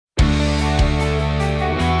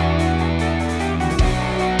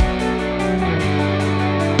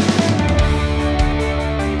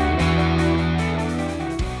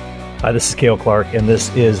Hi, this is Cale Clark, and this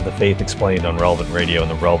is The Faith Explained on Relevant Radio and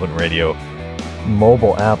the Relevant Radio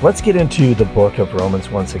mobile app. Let's get into the book of Romans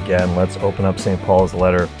once again. Let's open up St. Paul's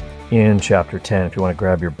letter in chapter 10. If you want to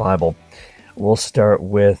grab your Bible, we'll start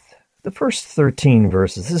with the first 13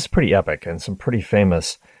 verses. This is pretty epic, and some pretty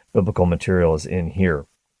famous biblical material is in here.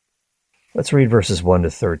 Let's read verses 1 to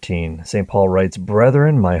 13. St. Paul writes,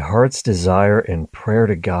 "Brethren, my heart's desire and prayer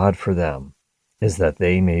to God for them is that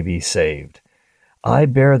they may be saved. I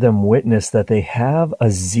bear them witness that they have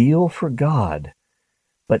a zeal for God,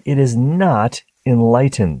 but it is not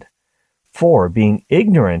enlightened. For, being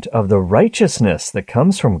ignorant of the righteousness that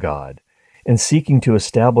comes from God, and seeking to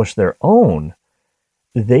establish their own,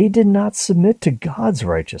 they did not submit to God's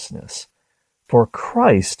righteousness. For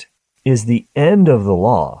Christ is the end of the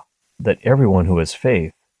law, that everyone who has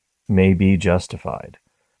faith may be justified."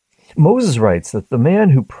 Moses writes that the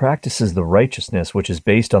man who practices the righteousness which is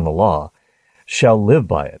based on the law shall live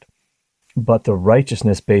by it. But the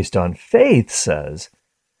righteousness based on faith says,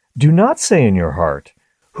 "Do not say in your heart,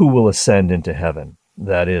 who will ascend into heaven?"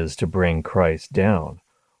 That is, to bring Christ down.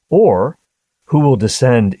 Or, "Who will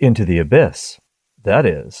descend into the abyss?" That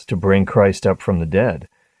is, to bring Christ up from the dead.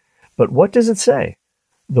 But what does it say?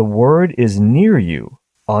 "The word is near you,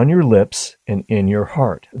 on your lips and in your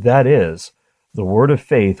heart." That is, the word of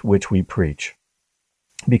faith which we preach.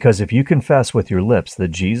 Because if you confess with your lips that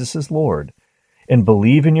Jesus is Lord, and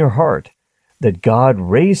believe in your heart that God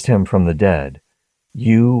raised him from the dead,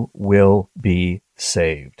 you will be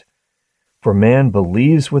saved. For man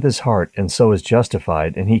believes with his heart and so is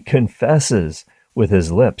justified, and he confesses with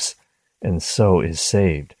his lips and so is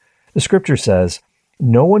saved. The scripture says,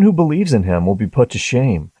 "No one who believes in him will be put to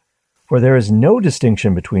shame. For there is no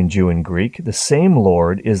distinction between Jew and Greek. The same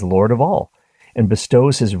Lord is Lord of all, and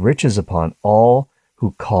bestows his riches upon all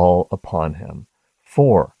who call upon him.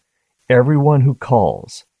 For everyone who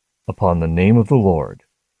calls upon the name of the Lord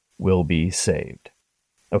will be saved."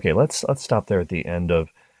 Okay, let's stop there at the end of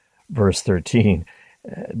verse 13.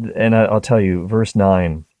 And I'll tell you, verse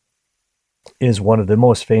 9 is one of the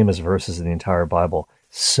most famous verses in the entire Bible,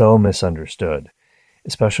 so misunderstood,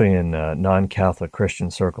 especially in non-Catholic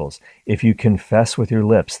Christian circles. "If you confess with your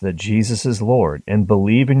lips that Jesus is Lord and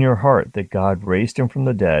believe in your heart that God raised him from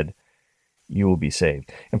the dead, you will be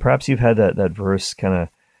saved." And perhaps you've had that verse kind of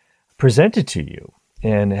presented to you.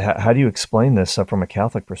 And how do you explain this from a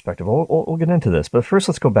Catholic perspective? We'll get into this. But first,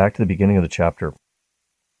 let's go back to the beginning of the chapter.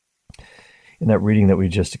 In that reading that we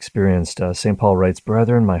just experienced, St. Paul writes,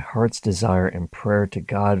 "Brethren, my heart's desire and prayer to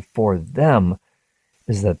God for them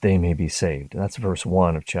is that they may be saved." And that's verse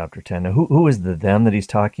 1 of chapter 10. Now, who is the them that he's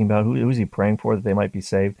talking about? Who is he praying for that they might be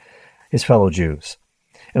saved? His fellow Jews.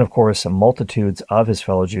 And of course, multitudes of his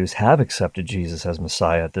fellow Jews have accepted Jesus as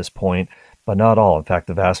Messiah at this point, but not all. In fact,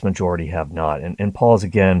 the vast majority have not. And Paul is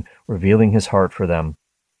again revealing his heart for them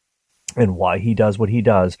and why he does what he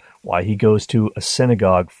does, why he goes to a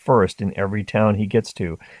synagogue first in every town he gets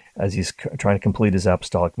to as he's trying to complete his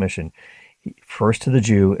apostolic mission. First to the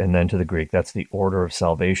Jew and then to the Greek. That's the order of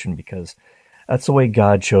salvation, because that's the way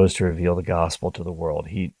God chose to reveal the gospel to the world.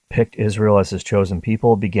 He picked Israel as his chosen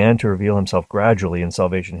people, began to reveal himself gradually in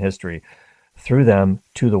salvation history through them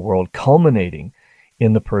to the world, culminating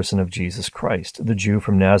in the person of Jesus Christ, the Jew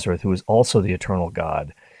from Nazareth, who is also the eternal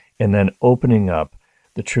God, and then opening up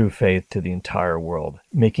the true faith to the entire world,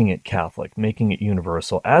 making it Catholic, making it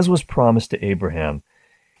universal, as was promised to Abraham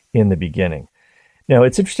in the beginning. Now,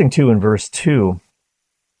 it's interesting, too, in verse 2,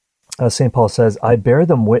 St. Paul says, "I bear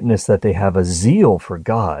them witness that they have a zeal for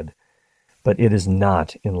God, but it is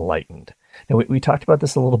not enlightened." Now, we talked about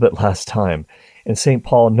this a little bit last time, and St.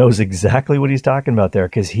 Paul knows exactly what he's talking about there,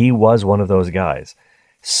 because he was one of those guys,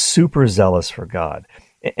 super zealous for God.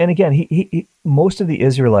 And again, he most of the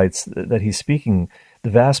Israelites that he's speaking,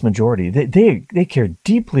 the vast majority, they care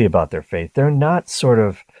deeply about their faith. They're not sort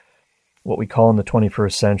of what we call in the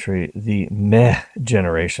 21st century the meh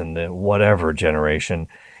generation, the whatever generation.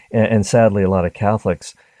 And sadly, a lot of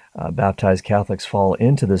Catholics, baptized Catholics, fall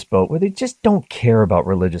into this boat where they just don't care about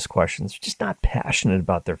religious questions, just not passionate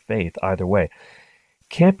about their faith either way.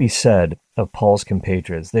 Can't be said of Paul's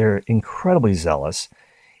compatriots. They're incredibly zealous.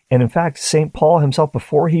 And in fact, St. Paul himself,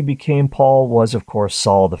 before he became Paul, was, of course,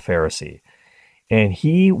 Saul the Pharisee. And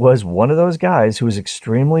he was one of those guys who was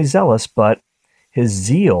extremely zealous, but his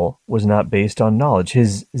zeal was not based on knowledge.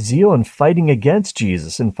 His zeal in fighting against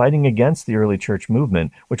Jesus and fighting against the early church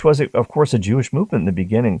movement, which was, of course, a Jewish movement in the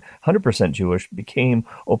beginning, 100% Jewish, became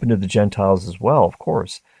open to the Gentiles as well, of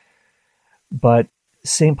course. But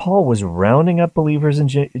St. Paul was rounding up believers in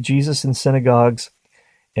Jesus in synagogues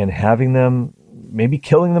and having them, maybe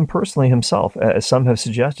killing them personally himself, as some have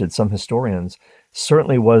suggested, some historians,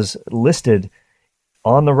 certainly was listed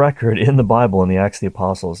on the record in the Bible in the Acts of the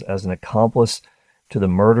Apostles as an accomplice to the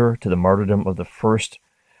murder, to the martyrdom of the first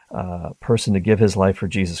person to give his life for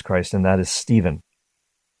Jesus Christ, and that is Stephen,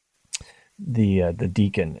 the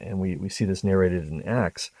deacon. And we see this narrated in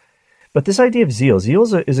Acts. But this idea of zeal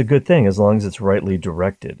is a good thing as long as it's rightly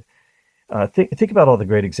directed. Think about all the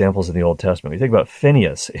great examples in the Old Testament. You think about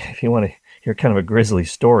Phineas, if you want to hear kind of a grisly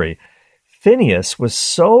story. Phineas was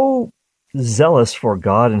so zealous for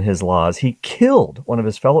God and his laws, he killed one of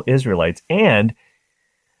his fellow Israelites and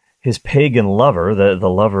his pagan lover, the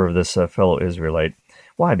lover of this fellow Israelite.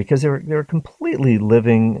 Why? Because they were completely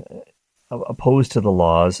living opposed to the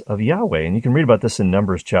laws of Yahweh. And you can read about this in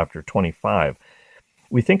Numbers chapter 25.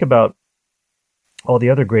 We think about all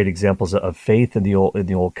the other great examples of faith in the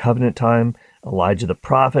old covenant time. Elijah the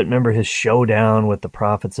prophet, remember his showdown with the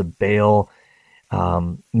prophets of Baal.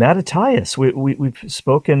 Mattathias, we've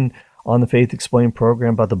spoken on the Faith Explained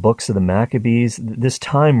program about the books of the Maccabees, this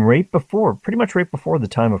time pretty much right before the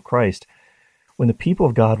time of Christ, when the people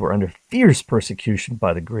of God were under fierce persecution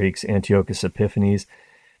by the Greeks, Antiochus Epiphanes,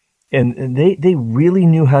 and they really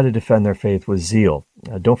knew how to defend their faith with zeal.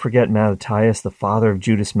 Don't forget Mattathias, the father of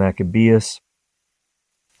Judas Maccabeus,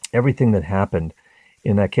 everything that happened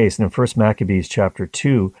in that case. And in 1 Maccabees chapter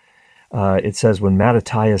 2, it says when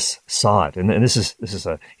Mattathias saw it, and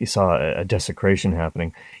he saw a desecration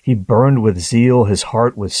happening. He burned with zeal. His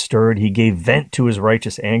heart was stirred. He gave vent to his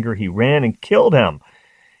righteous anger. He ran and killed him.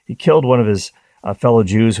 He killed one of his fellow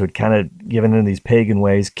Jews who had kind of given in these pagan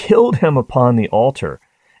ways, killed him upon the altar.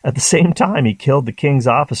 At the same time, he killed the king's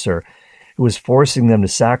officer who was forcing them to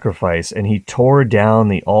sacrifice, and he tore down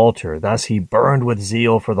the altar. Thus he burned with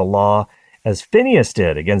zeal for the law, as Phineas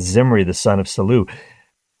did against Zimri, the son of Salu.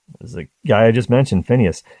 This is the guy I just mentioned,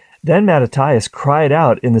 Phineas. Then Mattathias cried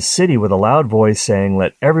out in the city with a loud voice, saying,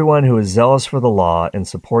 "Let everyone who is zealous for the law and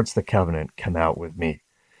supports the covenant come out with me."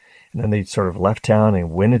 And then they sort of left town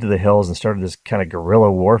and went into the hills and started this kind of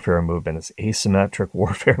guerrilla warfare movement, this asymmetric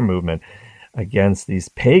warfare movement against these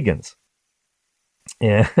pagans.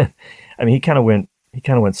 And I mean, he kind of went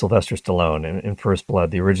Sylvester Stallone in First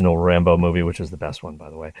Blood, the original Rambo movie, which was the best one, by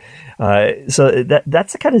the way. So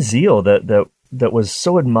that's the kind of zeal that was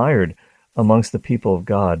so admired amongst the people of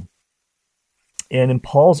God. And in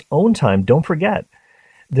Paul's own time, don't forget,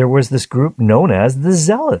 there was this group known as the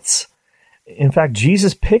Zealots. In fact,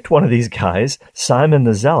 Jesus picked one of these guys, Simon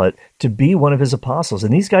the Zealot, to be one of his apostles.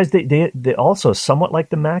 And these guys, they also, somewhat like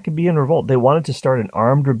the Maccabean revolt, they wanted to start an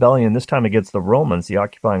armed rebellion, this time against the Romans, the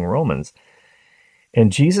occupying Romans.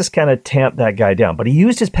 And Jesus kind of tamped that guy down. But he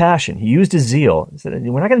used his passion. He used his zeal. He said,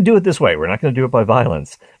 we're not going to do it this way. We're not going to do it by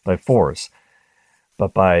violence, by force,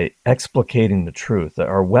 but by explicating the truth.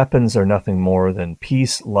 Our weapons are nothing more than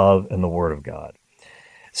peace, love, and the Word of God.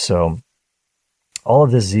 So all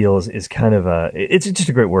of this zeal is kind of it's just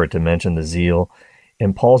a great word to mention, the zeal.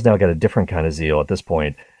 And Paul's now got a different kind of zeal at this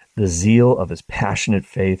point, the zeal of his passionate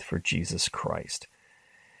faith for Jesus Christ.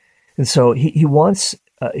 And so he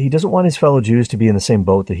doesn't want his fellow Jews to be in the same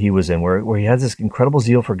boat that he was in, where he has this incredible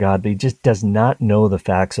zeal for God, but he just does not know the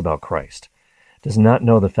facts about Christ, does not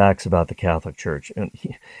know the facts about the Catholic Church. And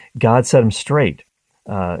God set him straight.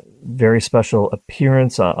 Very special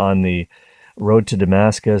appearance on the road to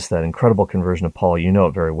Damascus, that incredible conversion of Paul. You know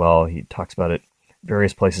it very well. He talks about it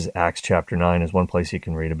various places. Acts chapter 9 is one place you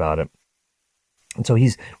can read about it. And so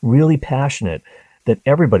he's really passionate that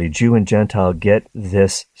everybody, Jew and Gentile, get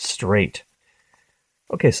this straight.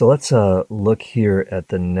 Okay, so let's look here at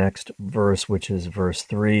the next verse, which is verse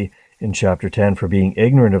 3 in chapter 10. For being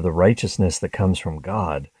ignorant of the righteousness that comes from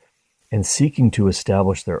God and seeking to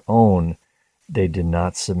establish their own, they did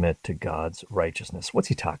not submit to God's righteousness. What's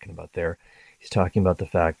he talking about there? He's talking about the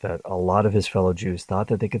fact that a lot of his fellow Jews thought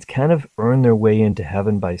that they could kind of earn their way into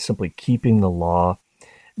heaven by simply keeping the law,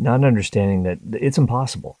 not understanding that it's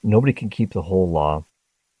impossible. Nobody can keep the whole law.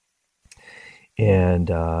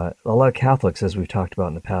 And a lot of Catholics, as we've talked about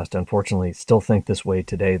in the past, unfortunately still think this way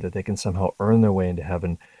today, that they can somehow earn their way into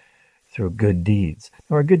heaven through good deeds.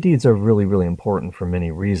 Now, our good deeds are really, really important for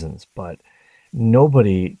many reasons, but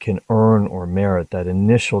nobody can earn or merit that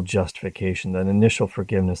initial justification, that initial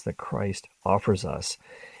forgiveness that Christ offers us.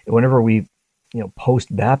 Whenever we,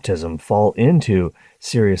 post-baptism fall into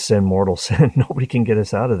serious sin, mortal sin, nobody can get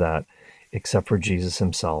us out of that except for Jesus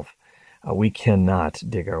himself. We cannot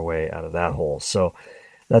dig our way out of that hole. So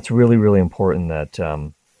that's really, really important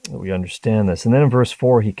that we understand this. And then in verse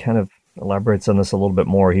 4, he kind of elaborates on this a little bit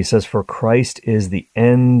more. He says, "For Christ is the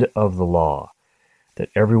end of the law, that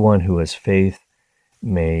everyone who has faith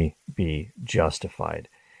may be justified."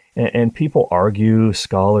 And people argue,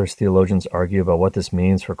 scholars, theologians argue about what this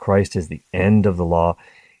means, for Christ is the end of the law.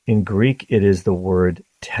 In Greek, it is the word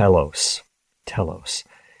telos. Telos.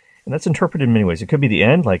 And that's interpreted in many ways. It could be the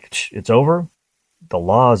end, like it's over, the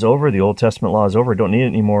law is over, the Old Testament law is over, don't need it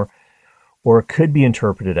anymore. Or it could be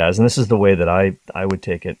interpreted as, and this is the way that I would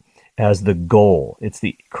take it, as the goal.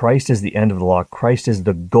 Christ is the end of the law. Christ is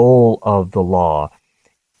the goal of the law.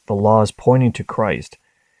 The law is pointing to Christ.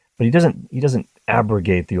 But he doesn't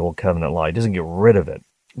abrogate the old covenant law. He doesn't get rid of it,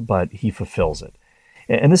 but he fulfills it.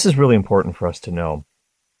 And this is really important for us to know.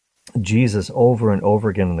 Jesus, over and over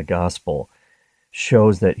again in the gospel,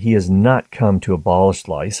 shows that he has not come to abolish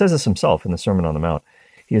the law. He says this himself in the Sermon on the Mount.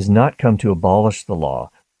 He has not come to abolish the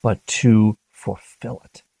law, but to fulfill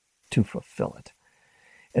it. To fulfill it.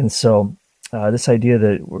 And so this idea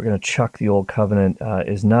that we're going to chuck the old covenant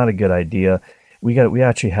is not a good idea. We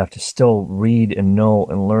actually have to still read and know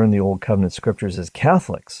and learn the old covenant scriptures as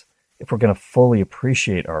Catholics if we're going to fully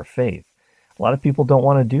appreciate our faith. A lot of people don't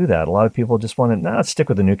want to do that. A lot of people just want to, let's stick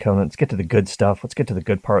with the new covenant. Let's get to the good stuff. Let's get to the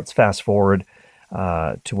good parts. Fast forward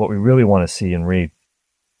to what we really want to see and read.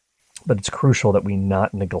 But it's crucial that we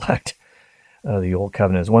not neglect the old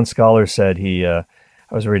covenant. As one scholar said, I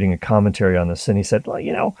was reading a commentary on this, and he said,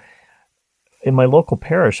 well, in my local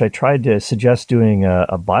parish, I tried to suggest doing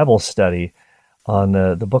a Bible study on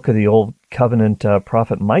the book of the Old Covenant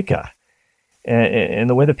prophet Micah. And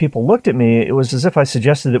the way that people looked at me, it was as if I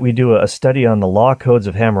suggested that we do a study on the law codes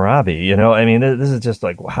of Hammurabi. This is just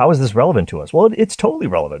like, how is this relevant to us? Well, it's totally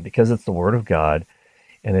relevant because it's the Word of God,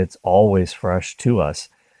 and it's always fresh to us.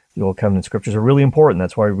 The Old Covenant scriptures are really important.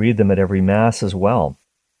 That's why I read them at every Mass as well.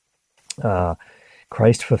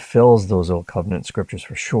 Christ fulfills those Old Covenant scriptures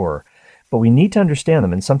for sure. But we need to understand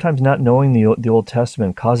them, and sometimes not knowing the Old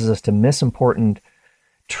Testament causes us to miss important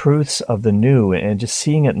truths of the New and just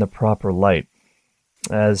seeing it in the proper light.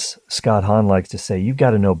 As Scott Hahn likes to say, you've got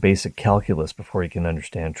to know basic calculus before you can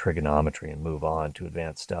understand trigonometry and move on to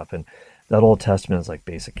advanced stuff. And that Old Testament is like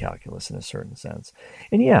basic calculus in a certain sense.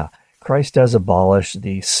 And yeah, Christ does abolish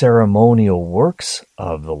the ceremonial works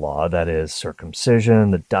of the law, that is circumcision,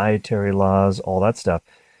 the dietary laws, all that stuff.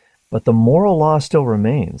 But the moral law still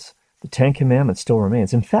remains. The Ten Commandments still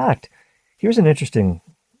remains. In fact, here's an interesting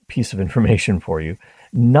piece of information for you.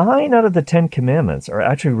 9 out of the 10 commandments are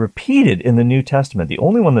actually repeated in the New Testament. The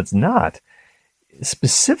only one that's not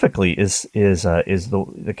specifically is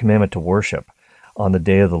the commandment to worship on the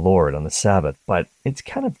day of the Lord, on the Sabbath. But it's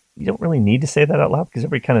kind of, you don't really need to say that out loud because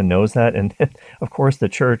everybody kind of knows that. And of course, the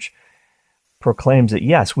church proclaims that,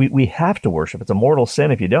 yes, we have to worship. It's a mortal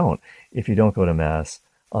sin if you don't go to Mass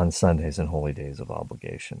on Sundays and holy days of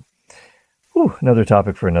obligation. Whew, another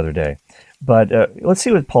topic for another day. But let's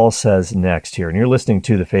see what Paul says next here. And you're listening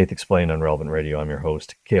to The Faith Explained on Relevant Radio. I'm your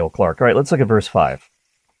host, Cale Clark. All right, let's look at verse 5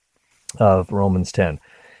 of Romans 10.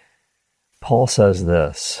 Paul says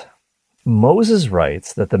this: Moses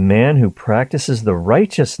writes that the man who practices the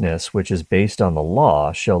righteousness which is based on the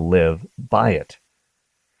law shall live by it.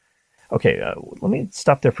 Okay, let me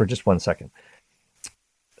stop there for just 1 second.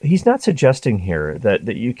 He's not suggesting here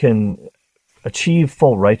that you can achieve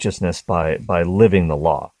full righteousness by living the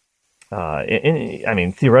law.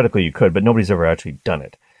 Theoretically you could, but nobody's ever actually done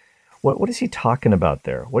it. What is he talking about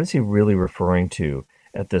there? What is he really referring to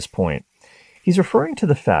at this point? He's referring to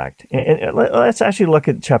the fact, and let's actually look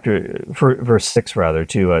at verse 6 rather,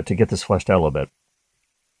 to get this fleshed out a little bit.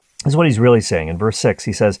 This is what he's really saying. In verse 6,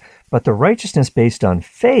 he says, but the righteousness based on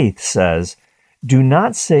faith says, do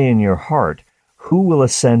not say in your heart, who will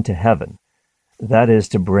ascend to heaven? That is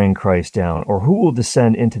to bring Christ down. Or who will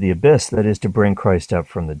descend into the abyss? That is to bring Christ up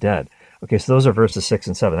from the dead. Okay, so those are verses 6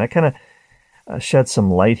 and 7. That kind of sheds some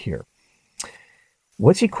light here.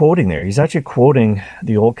 What's he quoting there? He's actually quoting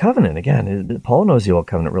the Old Covenant. Again, Paul knows the Old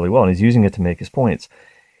Covenant really well, and he's using it to make his points.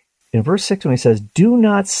 In verse 6, when he says, do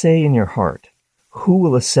not say in your heart, who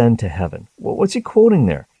will ascend to heaven? Well, what's he quoting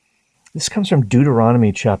there? This comes from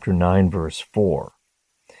Deuteronomy chapter 9, verse 4.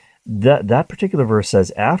 That particular verse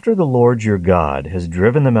says, after the Lord your God has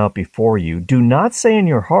driven them out before you, do not say in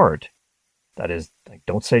your heart, that is,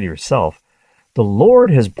 don't say to yourself, the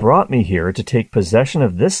Lord has brought me here to take possession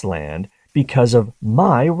of this land because of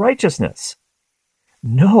my righteousness.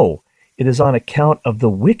 No, it is on account of the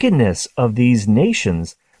wickedness of these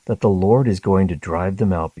nations that the Lord is going to drive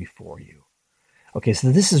them out before you. Okay,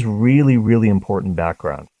 so this is really, really important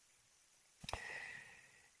background.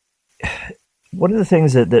 One of the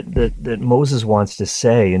things that Moses wants to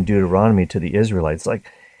say in Deuteronomy to the Israelites, like,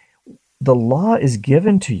 the law is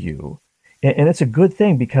given to you, and it's a good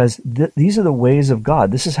thing because these are the ways of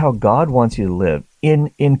God. This is how God wants you to live.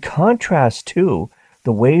 In contrast to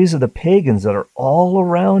the ways of the pagans that are all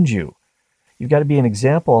around you. You've got to be an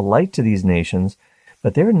example, a light to these nations,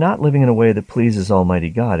 but they're not living in a way that pleases Almighty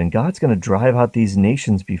God, and God's going to drive out these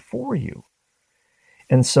nations before you.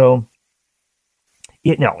 And so,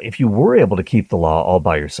 now, if you were able to keep the law all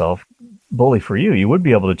by yourself, bully for you, you would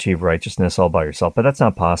be able to achieve righteousness all by yourself, but that's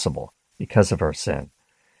not possible because of our sin.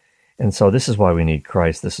 And so this is why we need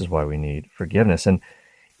Christ. This is why we need forgiveness. And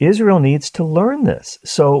Israel needs to learn this.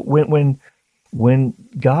 So when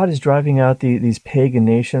God is driving out these pagan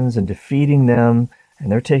nations and defeating them,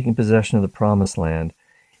 and they're taking possession of the promised land,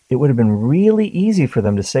 it would have been really easy for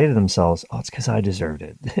them to say to themselves, oh, it's because I deserved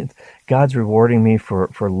it. God's rewarding me for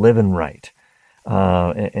living right.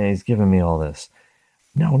 And he's given me all this.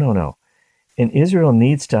 No. And Israel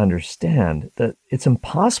needs to understand that it's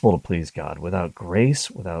impossible to please God without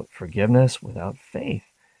grace, without forgiveness, without faith.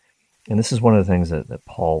 And this is one of the things that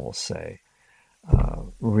Paul will say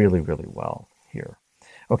really, really well here.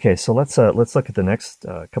 Okay, so let's look at the next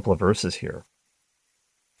couple of verses here.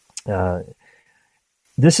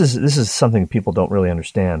 This is something people don't really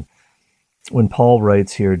understand. When Paul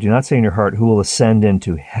writes here, do not say in your heart, who will ascend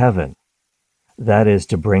into heaven? That is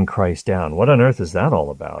to bring Christ down. What on earth is that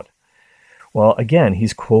all about? Well, again,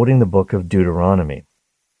 he's quoting the book of Deuteronomy.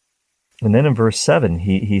 And then in verse 7,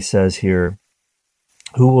 he says here,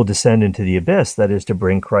 who will descend into the abyss? That is to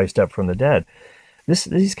bring Christ up from the dead.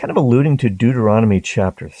 He's kind of alluding to Deuteronomy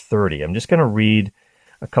chapter 30. I'm just going to read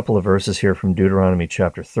a couple of verses here from Deuteronomy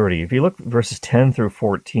chapter 30. If you look verses 10 through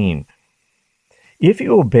 14, if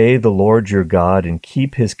you obey the Lord your God and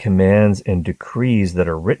keep his commands and decrees that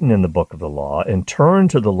are written in the book of the law, and turn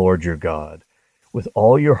to the Lord your God with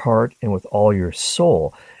all your heart and with all your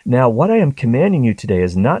soul. Now, what I am commanding you today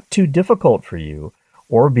is not too difficult for you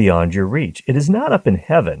or beyond your reach. It is not up in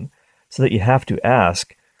heaven, so that you have to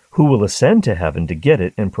ask, who will ascend to heaven to get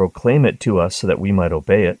it and proclaim it to us so that we might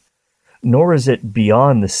obey it? Nor is it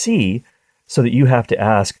beyond the sea, so that you have to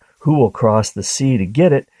ask, who will cross the sea to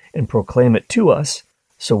get it and proclaim it to us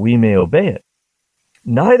so we may obey it?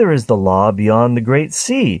 Neither is the law beyond the great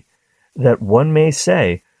sea, that one may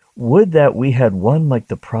say, would that we had one like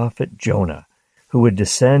the prophet Jonah, who would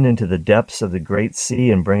descend into the depths of the great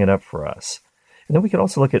sea and bring it up for us. And then we could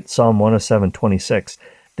also look at Psalm 107:26.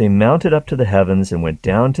 They mounted up to the heavens and went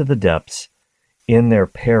down to the depths. In their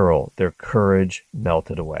peril, their courage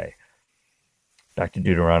melted away. Back to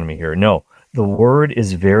Deuteronomy here. No, the word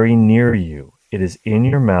is very near you. It is in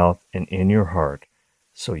your mouth and in your heart,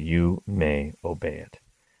 so you may obey it.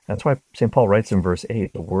 That's why St. Paul writes in verse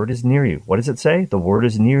 8, the word is near you. What does it say? The word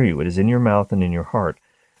is near you. It is in your mouth and in your heart.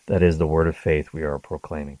 That is the word of faith we are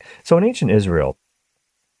proclaiming. So in ancient Israel,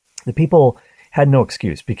 the people had no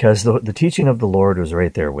excuse because the teaching of the Lord was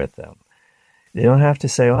right there with them. They don't have to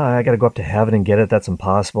say, oh, I got to go up to heaven and get it. That's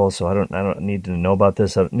impossible. So I don't need to know about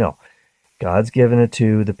this. No, God's given it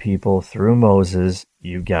to the people through Moses.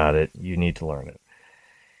 You got it. You need to learn it.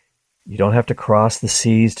 You don't have to cross the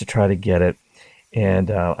seas to try to get it. And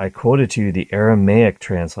I quoted to you the Aramaic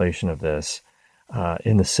translation of this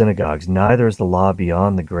in the synagogues. Neither is the law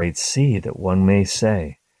beyond the great sea, that one may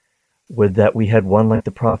say, would that we had one like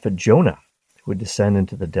the prophet Jonah, who would descend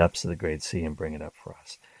into the depths of the great sea and bring it up for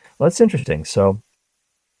us. Well, that's interesting. So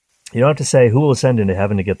you don't have to say who will ascend into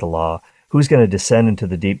heaven to get the law, who's going to descend into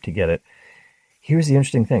the deep to get it. Here's the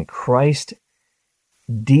interesting thing. Christ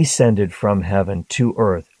descended from heaven to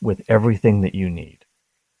earth with everything that you need.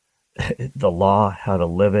 The law, how to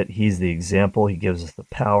live it. He's the example. He gives us the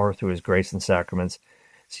power through his grace and sacraments.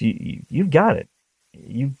 So you've got it.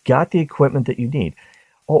 You've got the equipment that you need.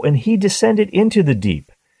 Oh, and he descended into the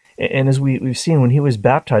deep. And as we've seen, when he was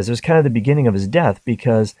baptized, it was kind of the beginning of his death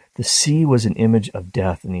because the sea was an image of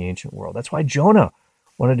death in the ancient world. That's why Jonah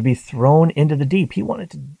wanted to be thrown into the deep. He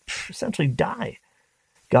wanted to essentially die.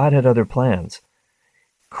 God had other plans.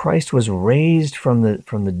 Christ was raised from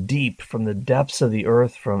the deep, from the depths of the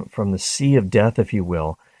earth, from the sea of death, if you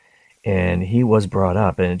will, and he was brought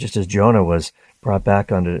up. And just as Jonah was brought back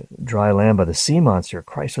onto dry land by the sea monster,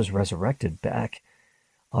 Christ was resurrected back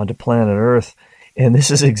onto planet Earth. And this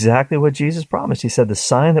is exactly what Jesus promised. He said, the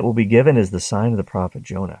sign that will be given is the sign of the prophet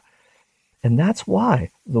Jonah. And that's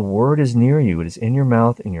why the word is near you. It is in your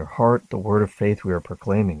mouth, in your heart, the word of faith we are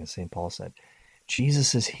proclaiming, as St. Paul said.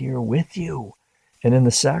 Jesus is here with you. And in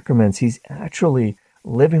the sacraments, he's actually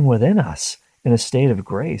living within us in a state of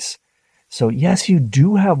grace. So yes, you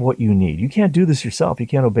do have what you need. You can't do this yourself. You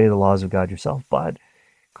can't obey the laws of God yourself, but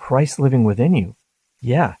Christ living within you,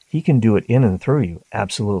 yeah, he can do it in and through you.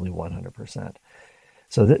 Absolutely 100%.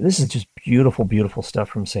 So this is just beautiful, beautiful stuff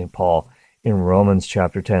from St. Paul in Romans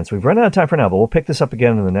chapter 10. So we've run out of time for now, but we'll pick this up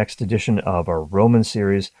again in the next edition of our Romans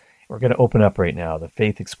series. We're going to open up right now the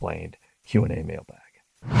Faith Explained Q&A mailbag.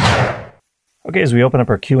 Okay, as we open up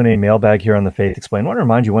our Q&A mailbag here on the Faith Explained, I want to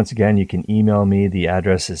remind you once again, you can email me. The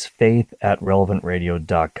address is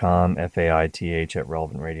faith@relevantradio.com,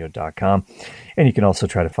 faith@relevantradio.com. And you can also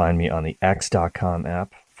try to find me on the x.com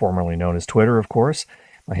app, formerly known as Twitter, of course.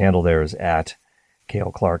 My handle there is at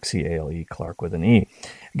Cale Clark, C-A-L-E, Clark with an E.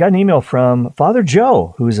 I got an email from Father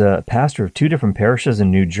Joe, who's a pastor of 2 different parishes in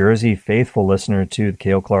New Jersey, faithful listener to the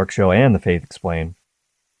Cale Clark Show and the Faith Explained.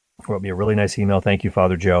 Wrote me a really nice email. Thank you,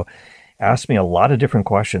 Father Joe. Asked me a lot of different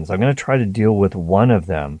questions. I'm going to try to deal with one of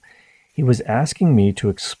them. He was asking me to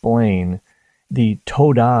explain the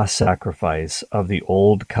Todah sacrifice of the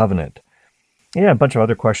Old Covenant. Yeah, a bunch of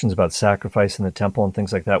other questions about sacrifice in the temple and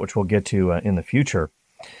things like that, which we'll get to in the future.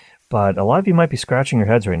 But a lot of you might be scratching your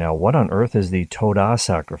heads right now. What on earth is the Todah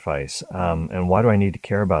sacrifice? And why do I need to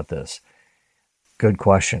care about this? Good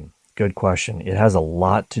question. Good question. It has a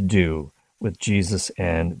lot to do with Jesus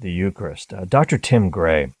and the Eucharist. Dr. Tim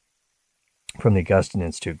Gray from the Augustine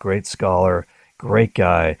Institute, great scholar, great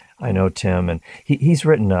guy. I know Tim, and he's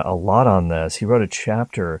written a lot on this. He wrote a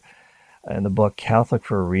chapter in the book Catholic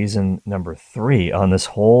for a Reason, number 3, on this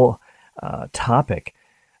whole topic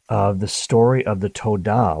of the story of the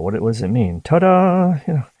Todah. What does it mean?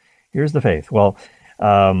 Todah, here's the faith. Well,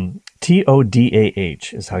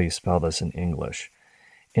 Todah is how you spell this in English.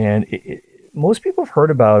 And most people have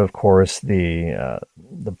heard about, of course, the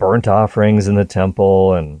burnt offerings in the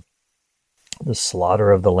temple and the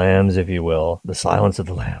slaughter of the lambs, if you will, the silence of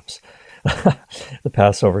the lambs, the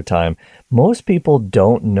Passover time. Most people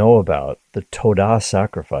don't know about the Todah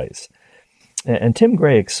sacrifice. And Tim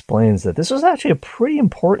Gray explains that this was actually a pretty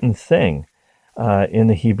important thing in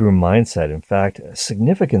the Hebrew mindset. In fact, a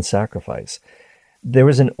significant sacrifice. There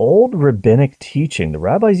was an old rabbinic teaching. The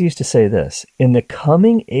rabbis used to say this: in the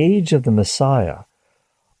coming age of the Messiah,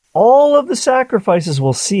 all of the sacrifices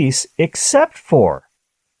will cease except for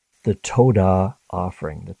the Todah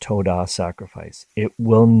offering, the Todah sacrifice. It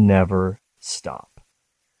will never stop.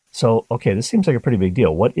 So, okay, this seems like a pretty big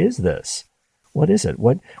deal. What is this? What is it?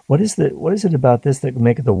 What is it about this that can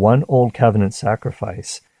make it the one old covenant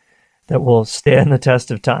sacrifice that will stand the test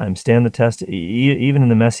of time, stand the test even in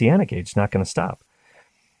the Messianic age? It's not going to stop.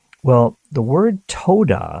 Well, the word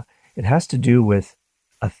Todah, it has to do with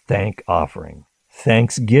a thank offering,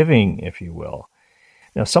 thanksgiving, if you will.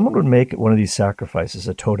 Now, someone would make one of these sacrifices,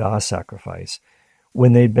 a Todah sacrifice,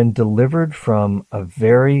 when they'd been delivered from a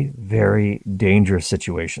very, very dangerous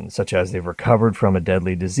situation, such as they've recovered from a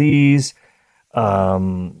deadly disease,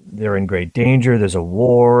 they're in great danger, there's a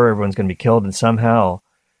war, everyone's going to be killed, and somehow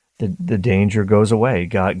the danger goes away.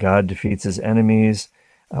 God defeats his enemies,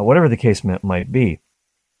 whatever the case might be.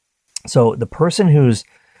 So the person who's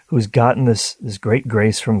gotten this great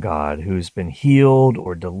grace from God, who's been healed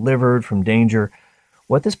or delivered from danger,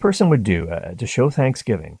 what this person would do to show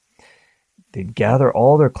thanksgiving, they'd gather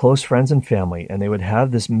all their close friends and family, and they would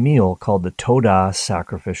have this meal called the Todah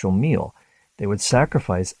sacrificial meal. They would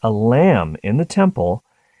sacrifice a lamb in the temple,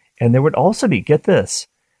 and there would also be, get this,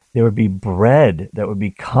 there would be bread that would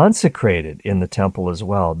be consecrated in the temple as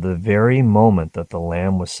well, the very moment that the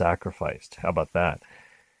lamb was sacrificed. How about that?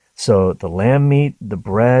 So the lamb meat, the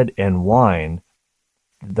bread, and wine,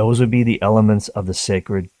 those would be the elements of the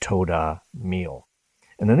sacred Todah meal.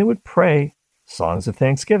 And then they would pray songs of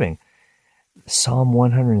thanksgiving. Psalm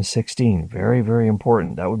 116, very, very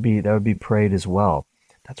important. That would be prayed as well.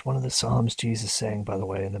 That's one of the Psalms Jesus sang, by the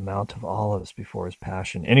way, in the Mount of Olives before his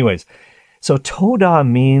passion. Anyways, so Todah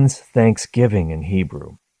means thanksgiving in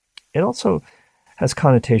Hebrew. It also has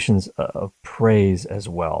connotations of praise as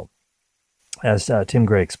well. As Tim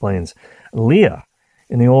Gray explains, Leah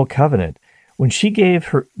in the Old Covenant, when she gave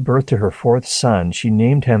her birth to her 4th son, she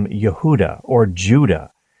named him Yehudah or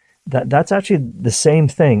Judah. That's actually the same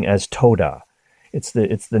thing as Todah. It's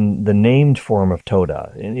the named form of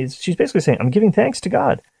Todah, and she's basically saying, "I'm giving thanks to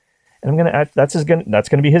God, and I'm going to act. That's going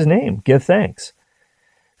to be His name. Give thanks."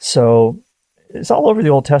 So it's all over the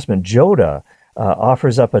Old Testament. Jodah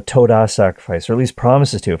offers up a Todah sacrifice, or at least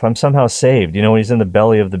promises to. If I'm somehow saved, when he's in the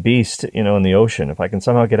belly of the beast, in the ocean, if I can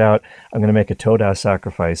somehow get out, I'm going to make a Todah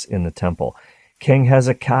sacrifice in the temple. King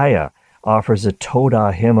Hezekiah offers a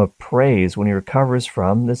Todah hymn of praise when he recovers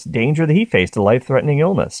from this danger that he faced, a life-threatening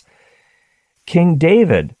illness. King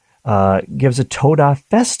David gives a Todah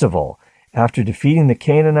festival after defeating the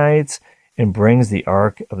Canaanites and brings the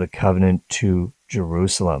Ark of the Covenant to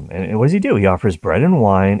Jerusalem. And what does he do? He offers bread and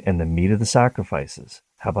wine and the meat of the sacrifices.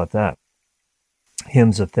 How about that?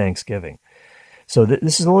 Hymns of thanksgiving. So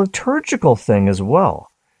this is a liturgical thing as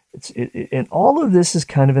well. And all of this is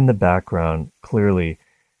kind of in the background, clearly,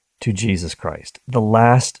 to Jesus Christ, the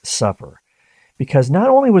Last Supper, because not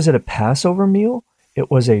only was it a Passover meal, it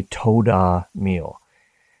was a Todah meal.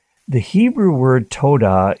 The Hebrew word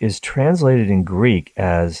Todah is translated in Greek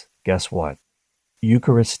as, guess what?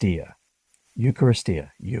 Eucharistia.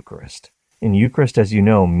 Eucharistia, Eucharist. And Eucharist, as you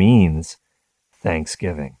know, means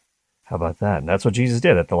thanksgiving. How about that? And that's what Jesus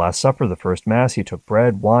did at the Last Supper, the first Mass. He took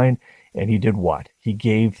bread, wine, and he did what? He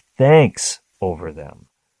gave thanks over them.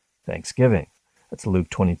 Thanksgiving. That's Luke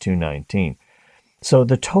 22:19. So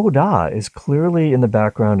the Todah is clearly in the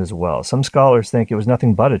background as well. Some scholars think it was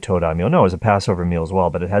nothing but a Todah meal. No, it was a Passover meal as well,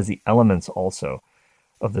 but it has the elements also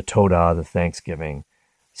of the Todah, the Thanksgiving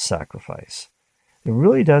sacrifice. It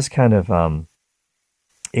really does kind of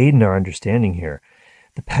aid in our understanding here.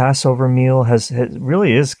 The Passover meal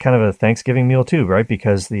really is kind of a Thanksgiving meal too, right?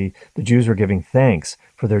 Because the Jews were giving thanks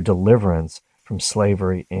for their deliverance from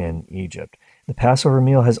slavery in Egypt. The Passover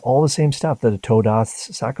meal has all the same stuff that a Todah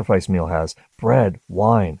sacrifice meal has. Bread,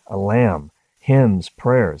 wine, a lamb, hymns,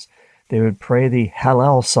 prayers. They would pray the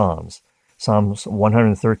Hallel Psalms, Psalms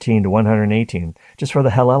 113 to 118, just for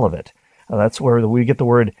the Hallel of it. That's where we get the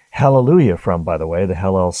word hallelujah from, by the way, the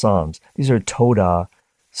Hallel Psalms. These are Todah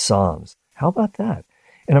Psalms. How about that?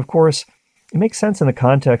 And of course, it makes sense in the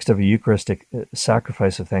context of a Eucharistic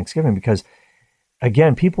sacrifice of thanksgiving because,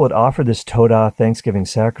 again, people would offer this Todah Thanksgiving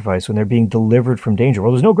sacrifice when they're being delivered from danger.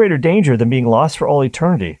 Well, there's no greater danger than being lost for all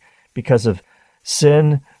eternity because of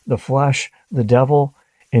sin, the flesh, the devil,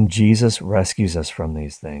 and Jesus rescues us from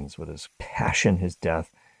these things with his passion, his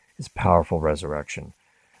death, his powerful resurrection.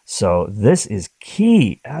 So this is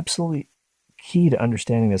key, absolutely key to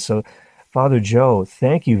understanding this. So Father Joe,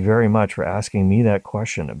 thank you very much for asking me that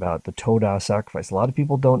question about the Todah sacrifice. A lot of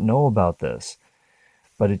people don't know about this,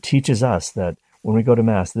 but it teaches us that when we go to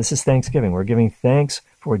Mass, this is Thanksgiving. We're giving thanks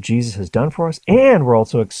for what Jesus has done for us, and we're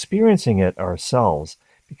also experiencing it ourselves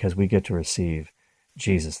because we get to receive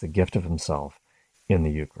Jesus, the gift of himself, in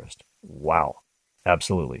the Eucharist. Wow,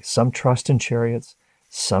 absolutely. Some trust in chariots,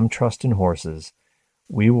 some trust in horses.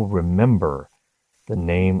 We will remember the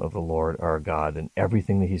name of the Lord our God and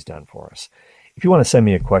everything that he's done for us. If you want to send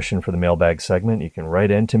me a question for the mailbag segment, you can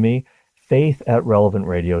write in to me,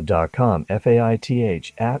 faith@relevantradio.com,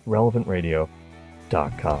 Faith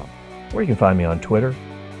 @relevantradio.com. Or you can find me on Twitter.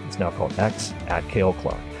 It's now called X,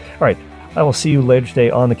 @KaleClark. All right, I will see you later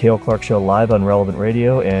today on the Cale Clark Show live on Relevant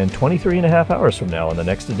Radio and 23 and a half hours from now on the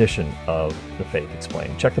next edition of The Faith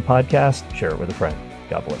Explained. Check the podcast, share it with a friend.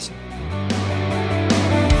 God bless you.